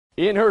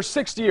In her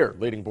 6th year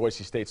leading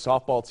Boise State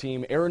softball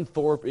team, Erin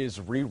Thorpe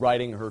is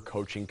rewriting her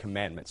coaching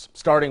commandments,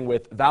 starting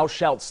with "Thou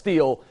shalt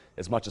steal"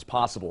 as much as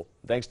possible.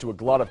 Thanks to a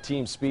glut of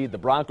team speed, the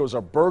Broncos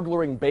are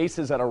burglaring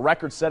bases at a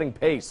record-setting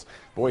pace.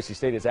 Boise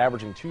State is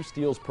averaging 2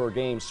 steals per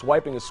game,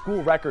 swiping a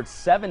school record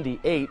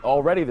 78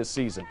 already this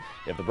season.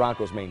 If the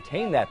Broncos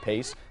maintain that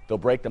pace, they'll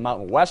break the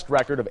Mountain West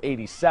record of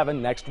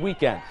 87 next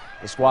weekend.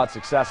 The squad's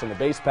success on the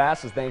base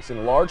pass is thanks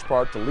in large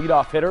part to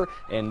leadoff hitter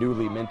and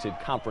newly minted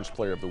Conference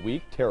Player of the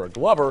Week, Tara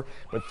Glover,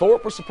 but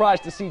Thorpe was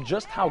surprised to see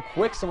just how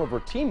quick some of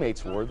her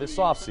teammates were this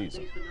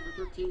offseason.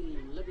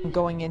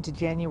 Going into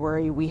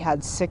January, we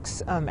had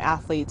 6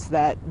 athletes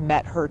that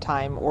met her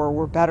time or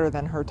were better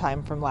than her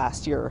time from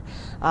last year.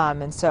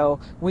 And so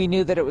we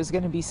knew that it was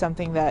going to be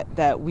something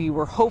that we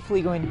were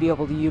hopefully going to be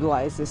able to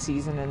utilize this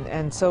season,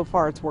 and so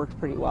far it's worked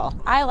pretty well.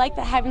 I like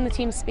that having the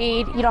team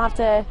speed. You don't have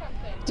to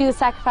do the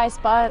sacrifice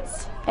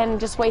butts and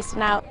just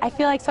wasting out. I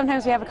feel like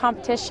sometimes we have a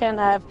competition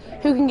of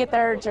who can get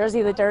their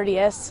jersey the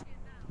dirtiest.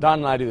 Don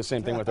and I do the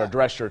same thing with our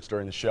dress shirts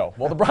during the show.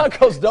 Well, the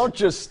Broncos don't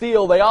just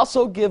steal, they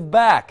also give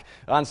back.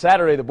 On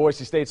Saturday, the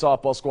Boise State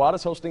softball squad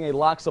is hosting a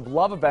Locks of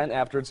Love event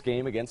after its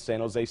game against San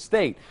Jose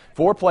State.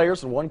 4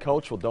 players and 1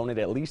 coach will donate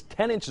at least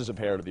 10 inches of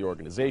hair to the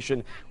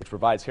organization, which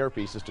provides hair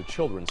pieces to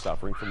children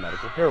suffering from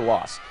medical hair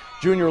loss.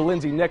 Junior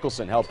Lindsay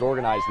Nicholson helped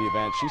organize the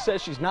event. She says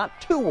she's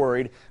not too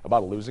worried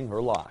about losing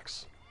her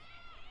locks.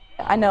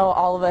 I know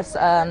all of us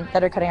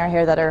that are cutting our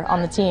hair that are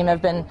on the team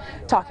have been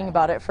talking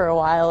about it for a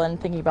while and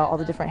thinking about all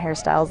the different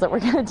hairstyles that we're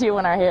going to do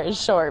when our hair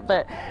is short.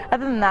 But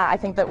other than that, I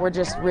think that we're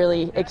just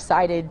really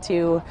excited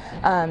to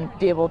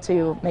be able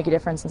to make a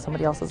difference in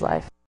somebody else's life.